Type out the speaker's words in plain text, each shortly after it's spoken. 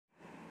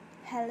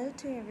Hello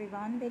to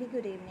everyone, very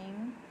good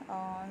evening.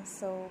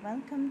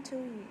 Welcome to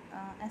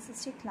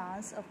SST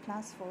class of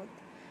class 4th.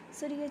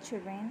 So dear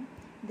children,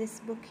 this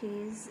book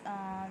is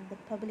the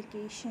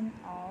publication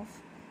of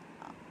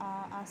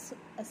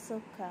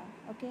Asoka.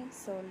 Okay,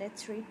 so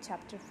let's read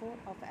chapter 4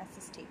 of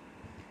SST.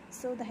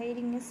 So the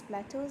heading is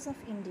Plateaus of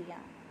India.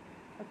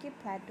 Okay,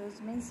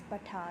 Plateaus means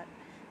पठार.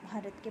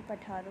 भारत के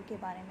पठारों के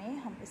बारे में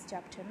हम इस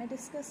chapter में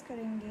discuss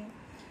करेंगे.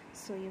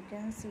 So you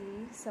can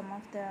see some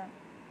of the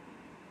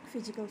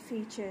physical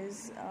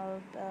features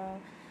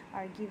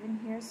are given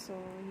here, so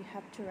you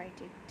have to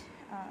write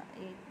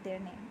their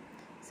name.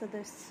 So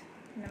this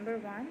number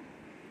 1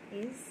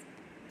 is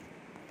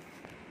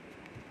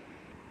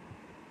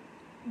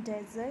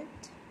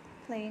desert,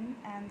 plain,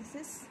 and this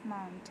is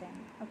mountain.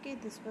 Okay,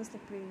 this was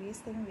the previous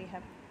thing, we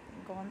have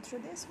gone through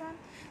this one.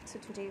 So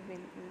today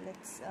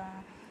let's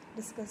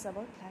discuss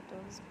about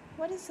plateaus.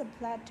 What is a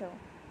plateau?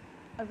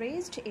 A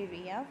raised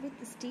area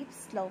with steep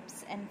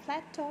slopes and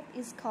flat top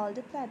is called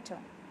a plateau.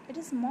 It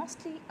is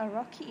mostly a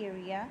rocky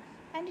area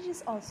and it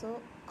is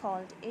also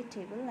called a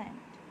tableland.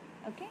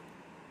 Okay,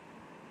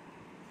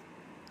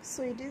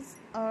 so it is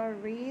a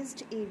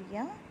raised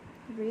area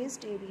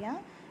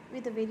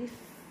with a very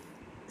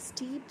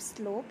steep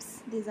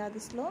slopes. These are the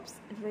slopes.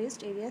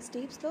 Raised area,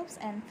 steep slopes,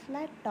 and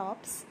flat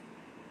tops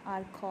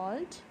are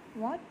called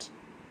what?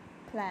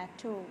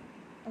 Plateau.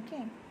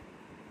 Okay,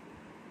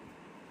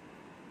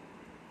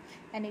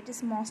 and it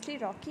is mostly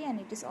rocky and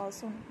it is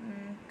also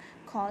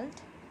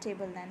called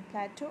tableland.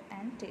 Plateau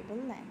and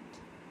tableland,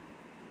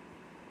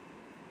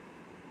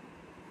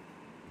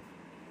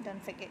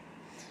 don't forget.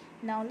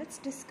 Now let's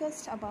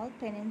discuss about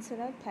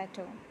peninsular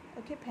plateau.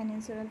 Okay,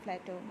 peninsular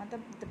plateau,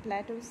 the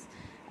plateaus,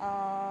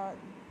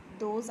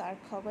 those are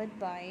covered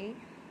by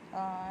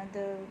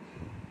the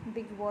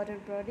big water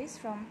bodies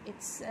from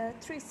its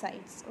 3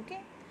 sides.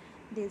 Okay,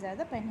 these are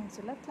the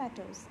peninsular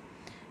plateaus.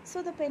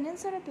 So the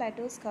peninsular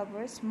plateaus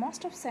covers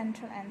most of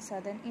central and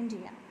southern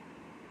India.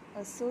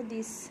 So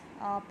this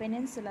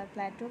peninsular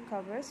plateau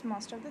covers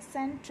most of the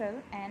central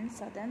and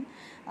southern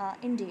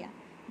India.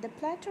 The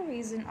plateau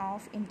region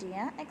of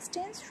India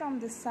extends from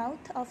the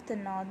south of the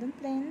northern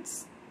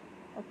plains,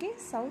 okay,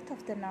 south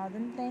of the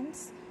northern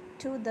plains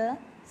to the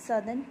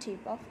southern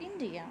tip of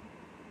India.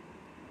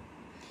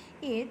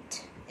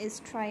 It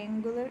is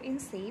triangular in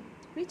shape,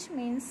 which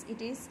means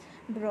it is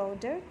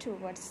broader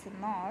towards the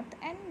north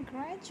and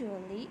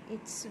gradually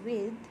its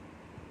width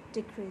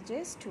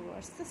decreases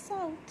towards the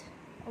south.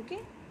 Okay,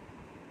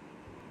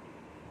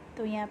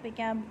 तो यहाँ पे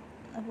क्या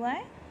हुआ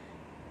है?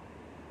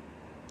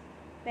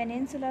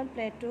 Peninsular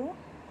प्लेटो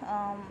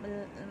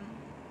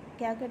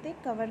क्या करते,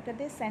 cover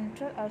करते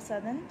central और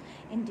सदर्न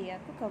इंडिया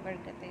को कवर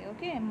करते.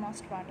 Okay,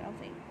 most part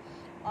of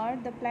it. और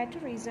the plateau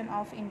region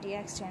of India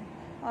extend,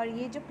 और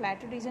ये जो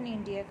प्लेटो रीजन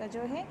इंडिया का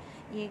जो है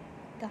ये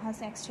कहाँ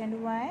से एक्सटेंड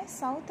हुआ है?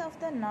 South of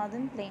the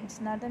northern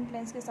plains. Northern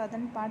plains के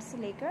सदर्न पार्ट से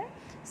लेकर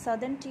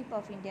सदर्न टिप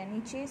ऑफ इंडिया,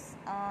 नीचे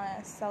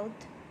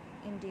साउथ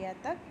इंडिया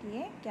तक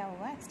ये क्या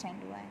हुआ?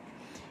 एक्सटेंड हुआ है.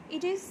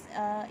 इट इज़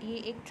ये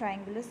एक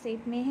ट्रायंगुलर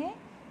शेप में है,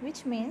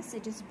 which means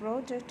it is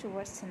broader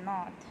towards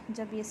north.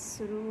 जब ये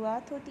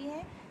शुरुआत होती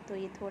है तो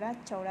ये थोड़ा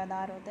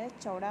चौड़ादार होता है,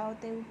 चौड़ा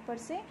होता है ऊपर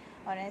से,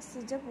 और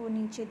ऐसे जब वो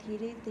नीचे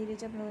धीरे धीरे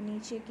जब वो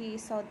नीचे की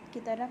साउथ की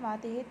तरफ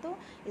आते हैं तो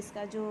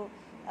इसका जो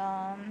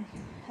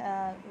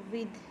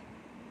विद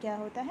क्या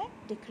होता है?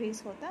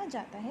 डिक्रीज होता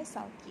जाता है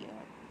साउथ की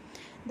ओर.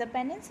 The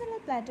peninsular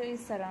Plato is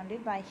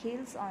surrounded by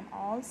hills on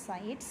all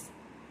sides.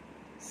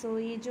 सो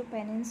ये जो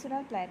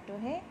पेनिनसुलर प्लेटो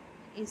है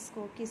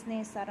इसको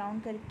किसने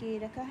सराउंड करके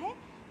रखा है?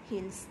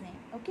 हिल्स ने.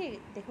 ओके,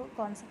 देखो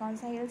कौन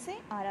सा हिल्स है?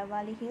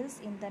 Aravalli hills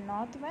in the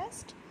north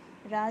west,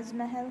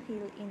 Rajmahal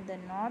hill in the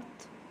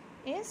north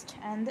east,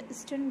 and the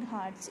eastern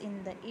Ghats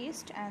in the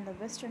east and the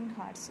western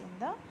Ghats in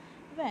the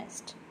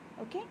waste.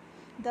 Okay,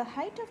 the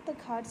height of the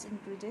Ghats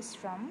increases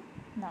from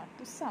north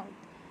to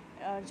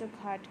south. और जो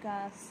घाट का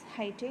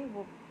height है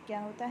वो क्या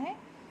होता है?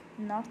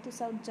 North to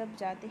south जब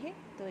जाते हैं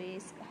तो ये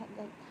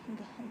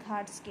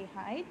घाट्स के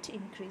हाइट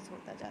इंक्रीज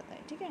होता जाता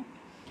है. ठीक है.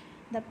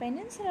 The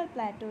peninsular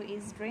Plato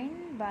is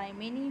drained by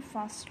many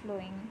fast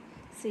flowing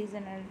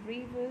seasonal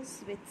rivers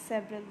with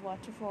several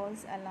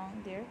waterfalls along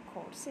their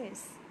courses.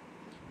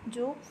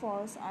 Jog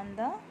Falls on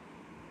the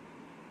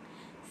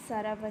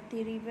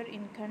Saravati River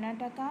in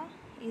Karnataka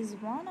is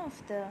one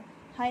of the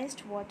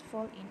highest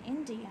waterfall in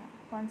India.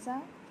 कौन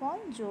सा fall?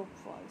 Jog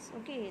Falls.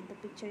 Okay, the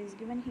picture is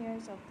given here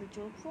of the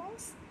Jog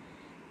Falls.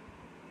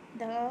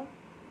 The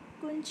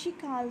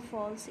Kunchikal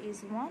Falls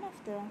is one of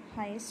the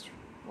highest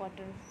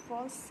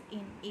waterfalls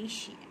in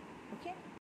Asia. Okay.